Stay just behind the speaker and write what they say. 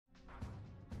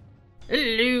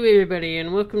Hello everybody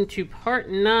and welcome to part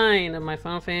 9 of my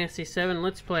Final Fantasy VII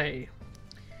Let's Play.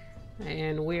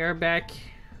 And we are back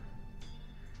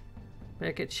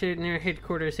at Shinra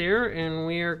headquarters here, and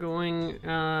we are going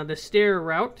the stair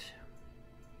route.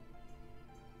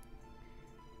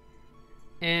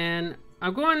 And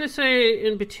I'm going this way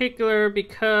in particular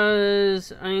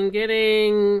because I'm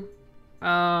getting,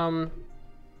 well,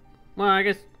 I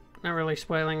guess not really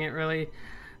spoiling it really.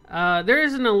 There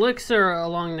is an elixir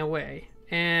along the way,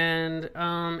 and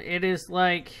it is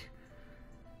like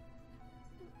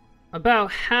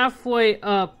about halfway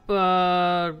up,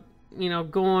 you know,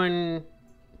 going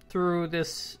through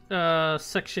this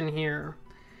section here,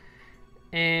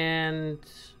 and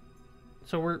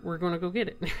so we're going to go get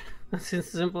it. That's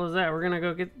as simple as that. We're going to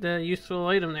go get the useful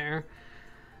item there.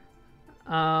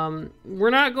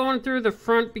 We're not going through the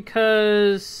front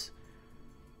because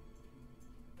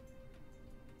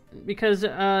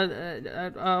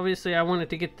obviously I wanted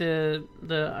to get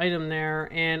the item there,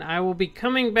 and I will be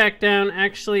coming back down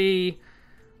actually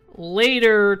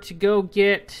later to go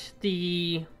get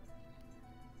the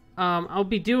I'll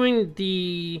be doing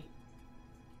the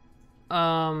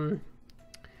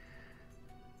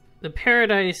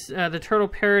paradise, the Turtle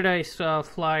Paradise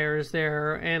flyers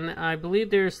there, and I believe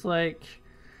there's like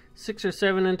 6 or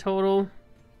 7 in total.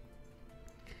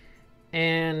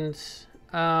 And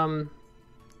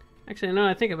actually, now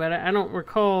I think about it, I don't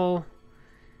recall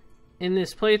in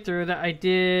this playthrough that I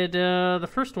did the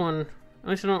first one. At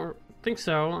least I don't think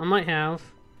so. I might have.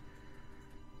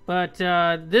 But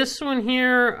this one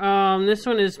here, this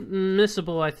one is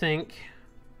missable, I think.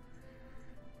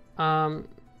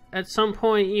 At some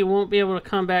point, you won't be able to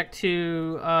come back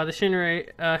to the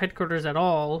Shinra headquarters at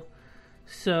all.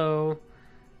 So,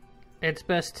 it's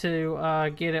best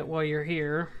to get it while you're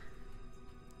here.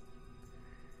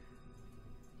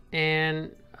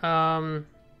 And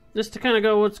just to kind of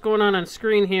go what's going on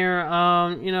screen here,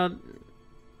 you know,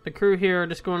 the crew here are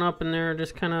just going up and they're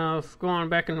just kind of going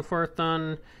back and forth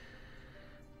on,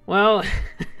 well,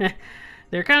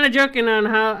 they're kind of joking on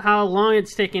how long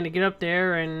it's taking to get up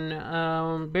there,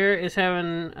 and Barrett is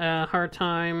having a hard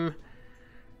time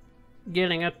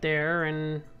getting up there,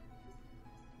 and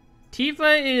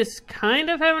Tifa is kind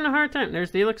of having a hard time.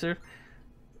 There's the elixir.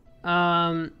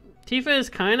 Tifa is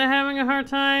kind of having a hard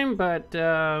time, but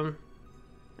I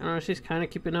don't know, she's kind of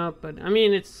keeping up. But I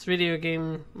mean, it's video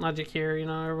game logic here, you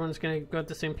know, everyone's gonna go at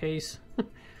the same pace.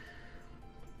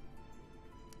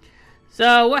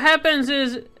 So what happens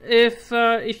is if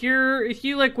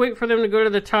you like wait for them to go to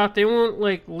the top, they won't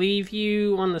like leave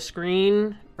you on the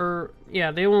screen, or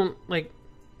yeah, they won't like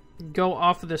go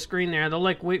off of the screen there. They'll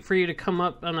like wait for you to come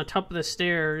up on the top of the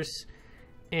stairs,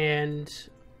 and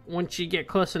once you get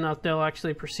close enough, they'll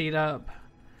actually proceed up.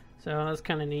 So that's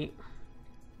kind of neat.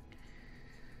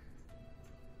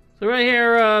 So right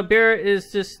here, Barrett is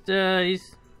just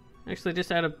he's actually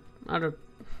just out of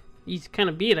he's kind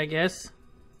of beat, I guess.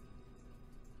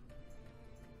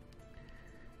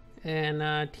 And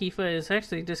Tifa is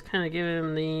actually just kind of giving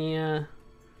him the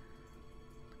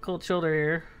cold shoulder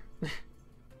here.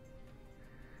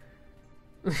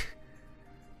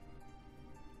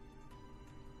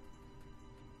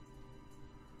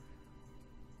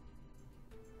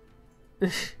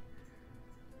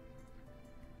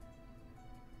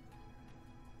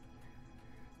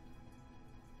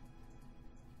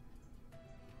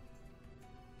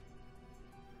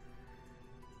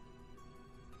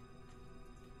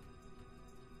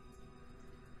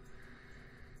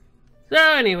 So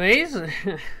anyways,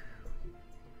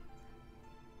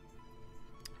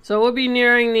 so we'll be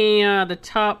nearing the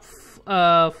top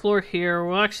floor here.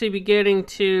 We'll actually be getting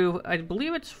to, I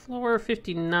believe it's floor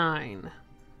 59,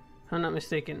 if I'm not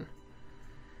mistaken.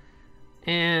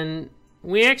 And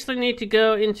we actually need to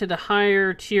go into the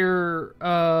higher tier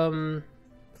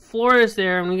floors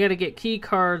there, and we got to get key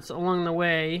cards along the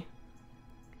way.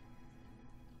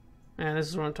 Yeah, this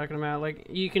is what I'm talking about. Like,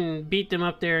 you can beat them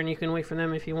up there and you can wait for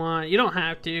them if you want. You don't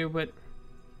have to, but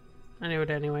I do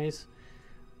it anyways.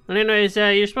 But anyways,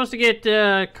 you're supposed to get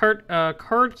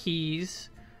card keys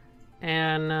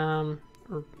and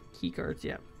or key cards,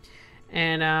 yeah.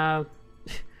 And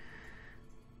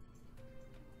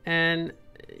and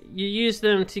you use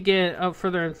them to get up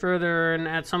further and further, and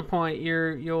at some point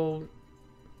you'll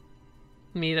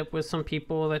meet up with some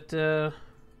people that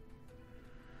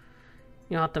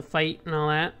you'll have to fight and all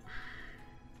that.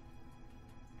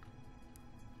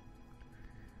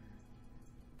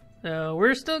 So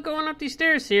we're still going up these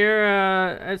stairs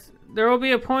here. There will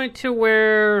be a point to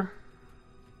where,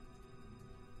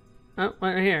 oh,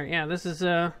 right here. Yeah, this is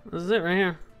it right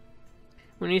here.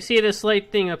 When you see this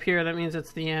light thing up here, that means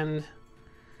it's the end.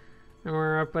 And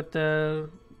we're up at the...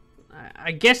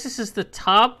 I guess this is the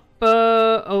top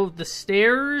of the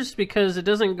stairs, because it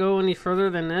doesn't go any further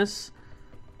than this.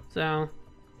 So...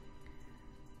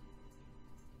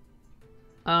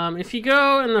 if you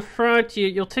go in the front,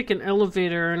 you'll take an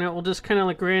elevator, and it will just kind of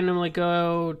like randomly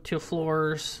go to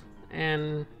floors,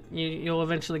 and you'll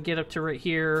eventually get up to right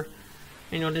here,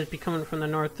 and you'll just be coming from the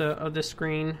north of the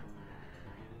screen.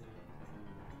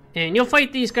 And you'll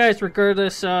fight these guys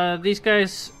regardless. These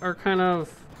guys are kind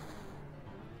of,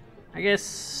 I guess,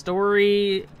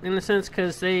 story in a sense,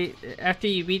 because they, after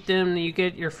you beat them, you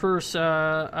get your first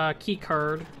key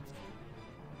card.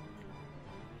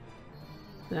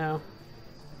 So...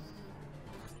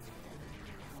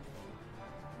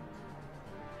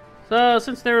 So,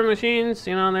 since they're machines,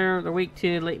 you know, they're weak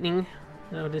to lightning,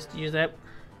 so just use that.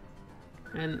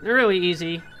 And they're really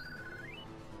easy.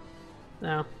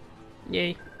 So,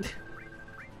 yay.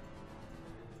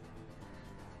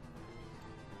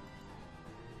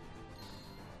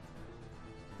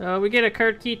 So, we get a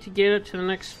card key to get up to the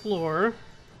next floor.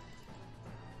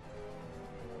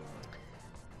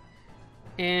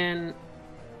 And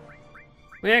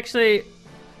we actually,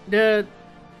 the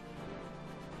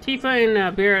Tifa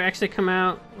and Barret actually come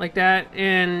out like that,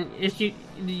 and if it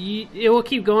will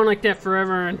keep going like that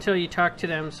forever until you talk to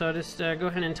them. So just go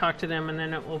ahead and talk to them, and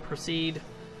then it will proceed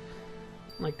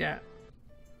like that.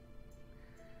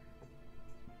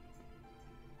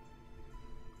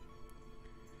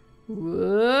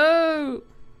 Whoa!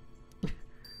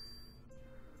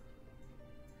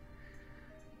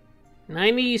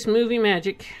 90s movie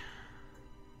magic.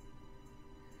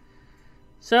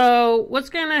 So, what's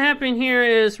gonna happen here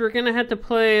is we're gonna have to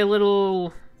play a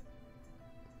little,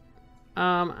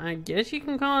 I guess you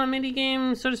can call it a mini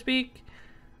game, so to speak.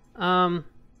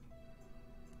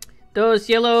 Those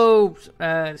yellow,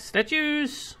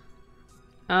 statues,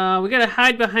 we gotta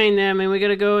hide behind them, and we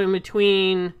gotta go in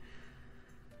between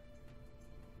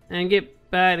and get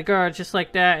by the guards, just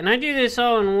like that. And I do this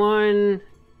all in one,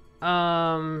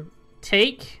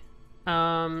 take.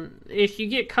 If you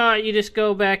get caught, you just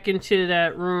go back into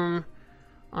that room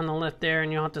on the left there,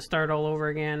 and you'll have to start all over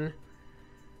again.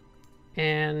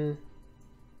 And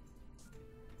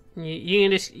you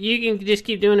can just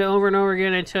keep doing it over and over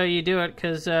again until you do it,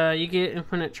 because you get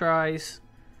infinite tries.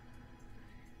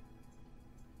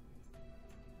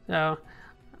 So,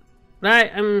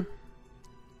 right, I'm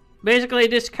basically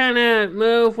just kind of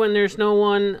move when there's no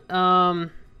one.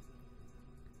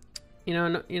 You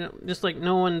know, just like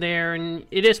no one there, and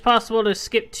it is possible to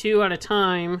skip 2 at a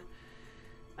time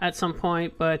at some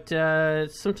point, but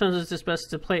sometimes it's just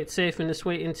best to play it safe and just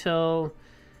wait until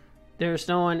there's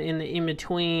no one in the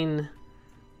in-between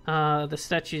the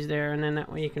statues there, and then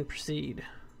that way you can proceed.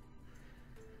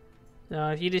 So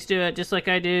if you just do it just like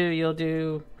I do, you'll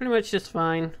do pretty much just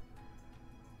fine.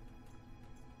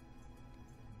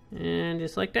 And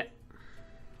just like that.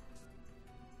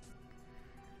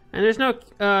 And there's no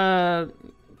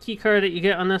key card that you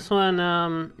get on this one.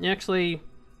 You actually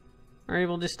are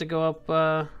able just to go up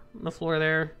the floor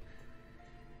there.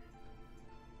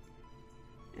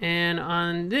 And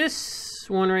on this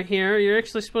one right here, you're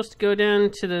actually supposed to go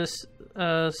down to this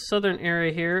southern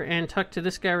area here and talk to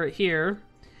this guy right here.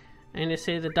 And just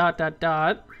say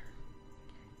the ...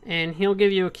 And he'll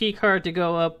give you a key card to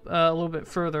go up a little bit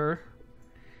further.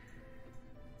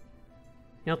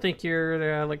 You'll think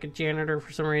you're like a janitor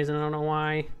for some reason. I don't know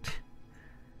why.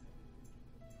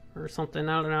 Or something.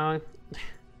 I don't know.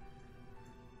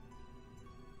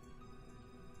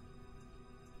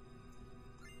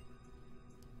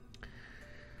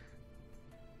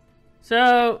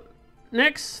 So,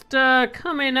 next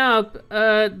coming up,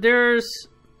 there's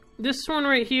this one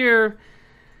right here.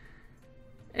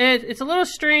 It's a little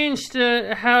strange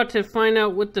to how to find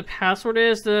out what the password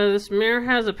is. This mayor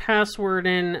has a password,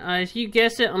 and if you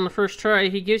guess it on the first try,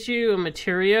 he gives you a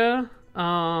materia,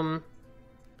 an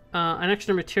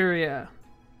extra materia.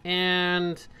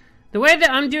 And the way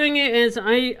that I'm doing it is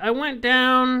I went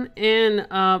down and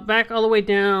back all the way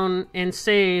down and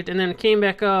saved, and then came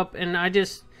back up, and I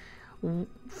just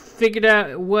figured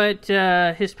out what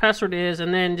his password is,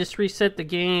 and then just reset the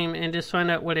game and just find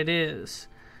out what it is.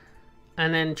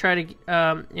 And then try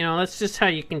to, you know, that's just how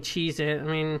you can cheese it. I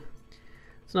mean,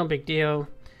 it's no big deal.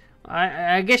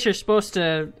 I guess you're supposed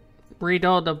to read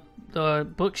all the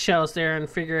bookshelves there and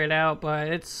figure it out, but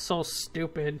it's so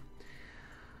stupid.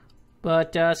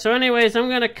 But, so anyways, I'm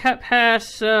going to cut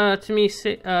past to me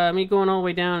going all the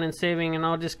way down and saving, and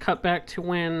I'll just cut back to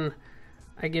when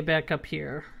I get back up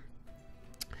here.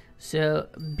 So,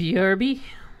 BRB.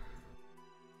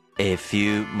 A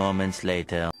few moments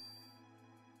later.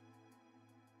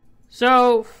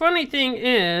 So, funny thing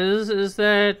is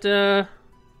that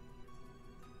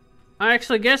I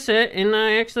actually guessed it, and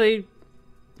I actually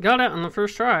got it on the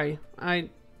first try. I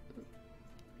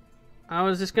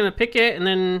was just gonna pick it and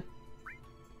then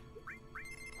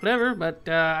whatever, but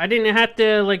I didn't have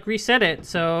to like reset it,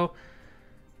 so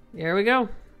there we go.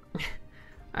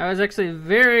 I was actually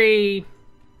very,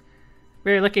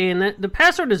 very lucky, and the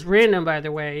password is random, by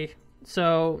the way,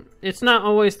 so it's not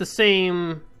always the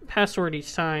same password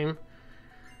each time.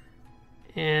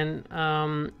 And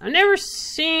I've never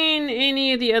seen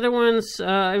any of the other ones.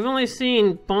 I've only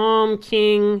seen Bomb,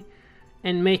 King,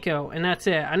 and Mako, and that's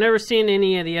it. I've never seen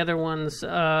any of the other ones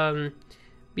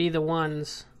be the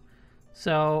ones.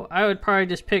 So I would probably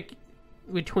just pick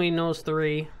between those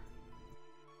three.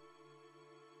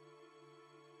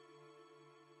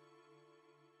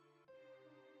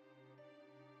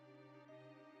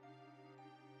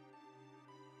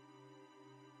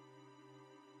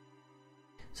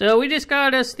 So we just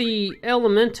got us the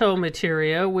elemental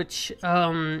materia, which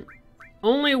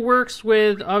only works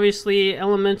with, obviously,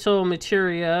 elemental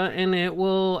materia, and it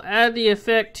will add the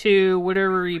effect to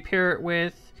whatever you pair it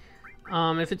with.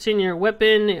 If it's in your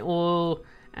weapon, it will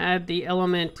add the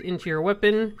element into your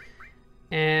weapon,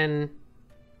 and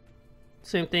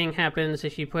same thing happens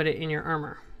if you put it in your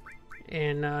armor,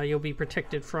 and you'll be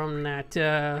protected from that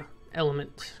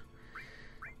element.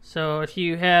 So if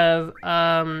you have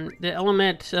the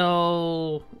element,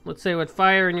 so let's say with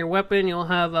fire in your weapon, you'll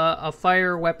have a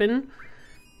fire weapon.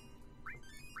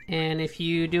 And if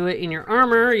you do it in your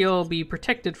armor, you'll be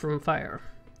protected from fire.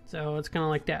 So it's kind of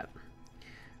like that.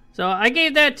 So I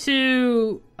gave that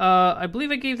to, I believe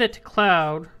I gave that to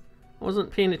Cloud. I wasn't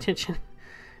paying attention.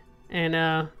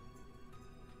 And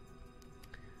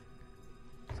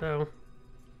so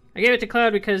I gave it to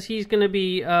Cloud because he's going to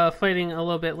be fighting a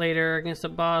little bit later against a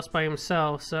boss by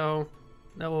himself. So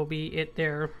that will be it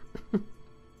there.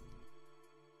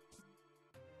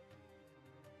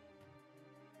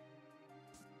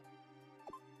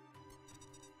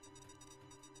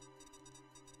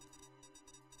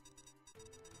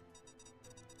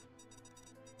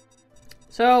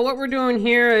 So what we're doing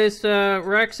here is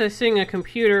we're accessing a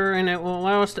computer, and it will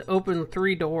allow us to open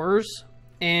 3 doors.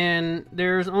 And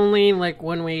there's only like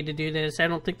one way to do this. I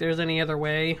don't think there's any other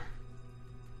way.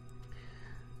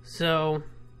 So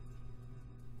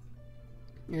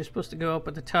you're supposed to go up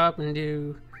at the top and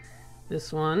do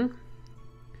this one.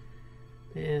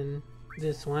 And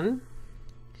this one. And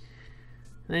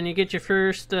then you get your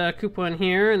first coupon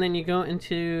here, and then you go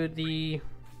into the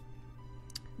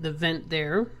vent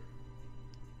there.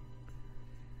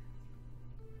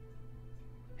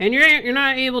 And you're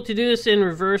not able to do this in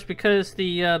reverse because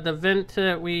the vent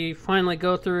that we finally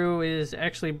go through is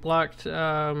actually blocked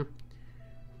from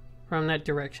that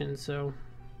direction. So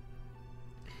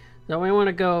we want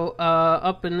to go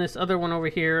up in this other one over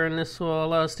here, and this will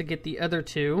allow us to get the other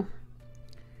 2.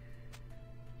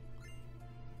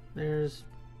 There's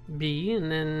B,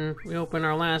 and then we open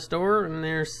our last door, and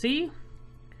there's C.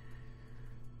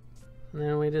 And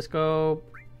then we just go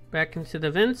back into the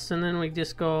vents, and then we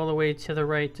just go all the way to the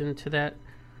right into that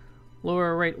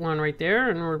lower right one right there,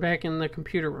 and we're back in the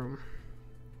computer room.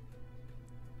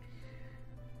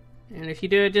 And if you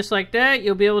do it just like that,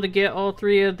 you'll be able to get all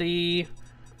 3 of the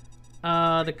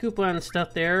coupon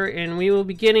stuff there, and we will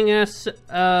be getting us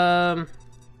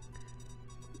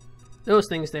those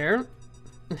things there.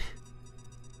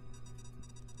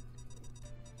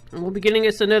 And we'll be getting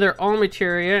us another all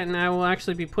materia, and I will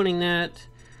actually be putting that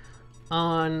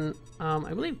on,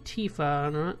 I believe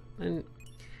Tifa. I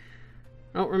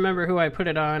don't remember who I put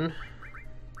it on.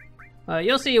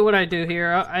 You'll see what I do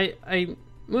here. I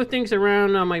move things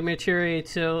around on my materia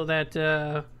so that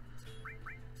so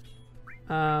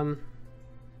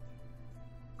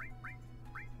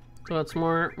it's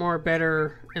more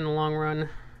better in the long run.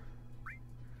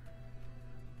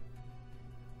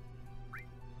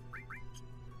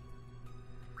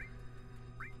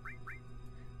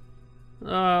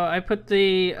 I put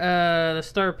the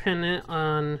star pendant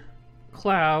on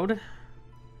Cloud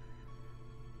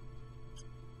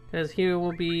because he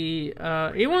will be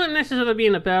he won't necessarily be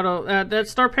in a battle. That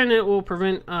star pendant will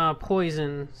prevent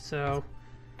poison, so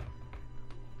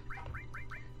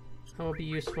that will be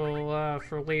useful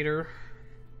for later.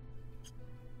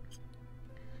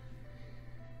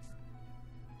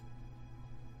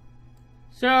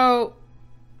 So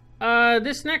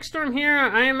this next storm here,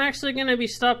 I am actually going to be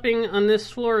stopping on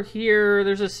this floor here.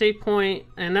 There's a save point,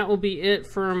 and that will be it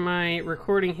for my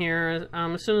recording here.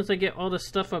 As soon as I get all the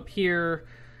stuff up here,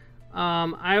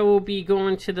 I will be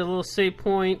going to the little save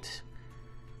point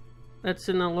that's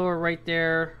in the lower right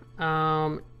there.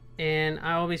 and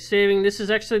I'll be saving. This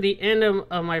is actually the end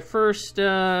of my first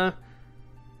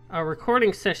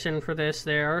recording session for this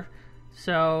there.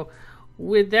 So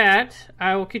with that,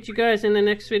 I will catch you guys in the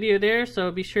next video there.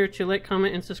 So be sure to like,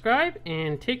 comment, and subscribe,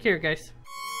 and take care, guys.